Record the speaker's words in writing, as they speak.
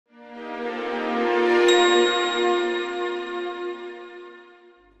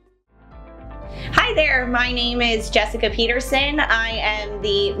there, my name is Jessica Peterson. I am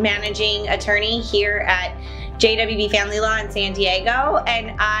the managing attorney here at JWB Family Law in San Diego,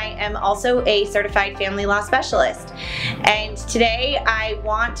 and I am also a certified family law specialist. And today I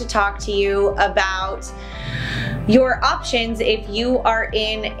want to talk to you about your options if you are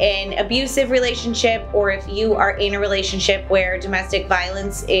in an abusive relationship or if you are in a relationship where domestic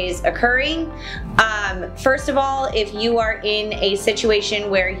violence is occurring. First of all, if you are in a situation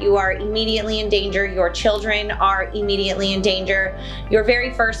where you are immediately in danger, your children are immediately in danger, your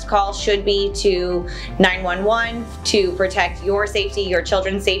very first call should be to 911 to protect your safety, your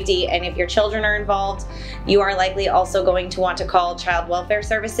children's safety, and if your children are involved, you are likely also going to want to call Child Welfare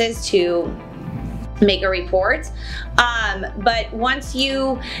Services to make a report. But once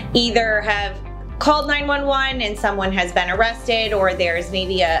you either have called 911 and someone has been arrested, or there's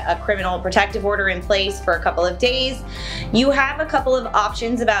maybe a criminal protective order in place for a couple of days, you have a couple of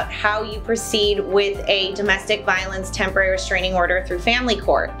options about how you proceed with a domestic violence temporary restraining order through family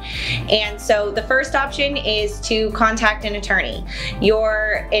court. And so the first option is to contact an attorney.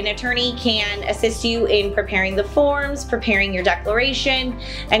 An attorney can assist you in preparing the forms, preparing your declaration,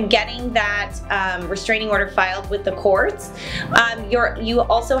 and getting that restraining order filed with the courts. You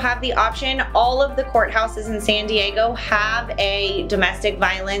also have the option, all of the courthouses in San Diego have a domestic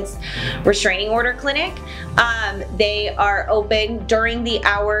violence restraining order clinic. They are open during the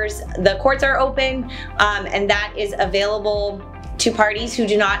hours the courts are open, and that is available to parties who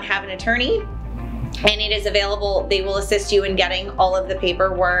do not have an attorney. And it is available, they will assist you in getting all of the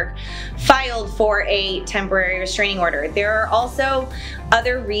paperwork filed for a temporary restraining order. There are also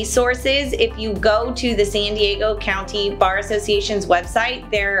other resources. If you go to the San Diego County Bar Association's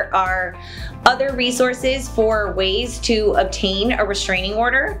website, there are other resources for ways to obtain a restraining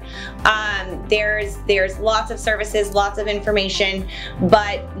order. There's lots of services, lots of information,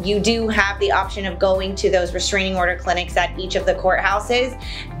 but you do have the option of going to those restraining order clinics at each of the courthouses,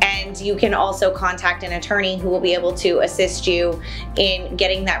 and you can also contact an attorney who will be able to assist you in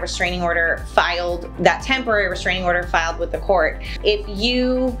getting that restraining order filed, that temporary restraining order filed with the court. If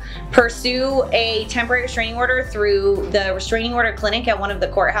you pursue a temporary restraining order through the restraining order clinic at one of the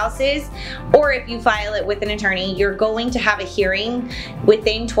courthouses, or if you file it with an attorney, you're going to have a hearing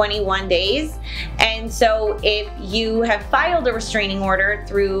within 21 days. And so if you have filed a restraining order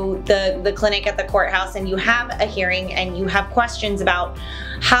through the clinic at the courthouse and you have a hearing and you have questions about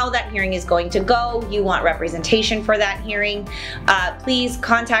how that hearing is going to go, you want representation for that hearing, please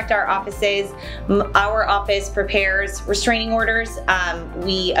contact our offices. Our office prepares restraining orders.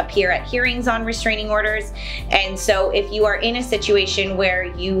 We appear at hearings on restraining orders. And so if you are in a situation where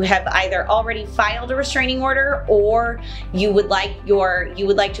you have either already filed a restraining order or you would like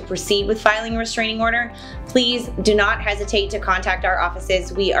to proceed with filing a restraining order, please do not hesitate to contact our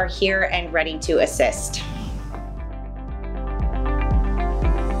offices. We are here and ready to assist.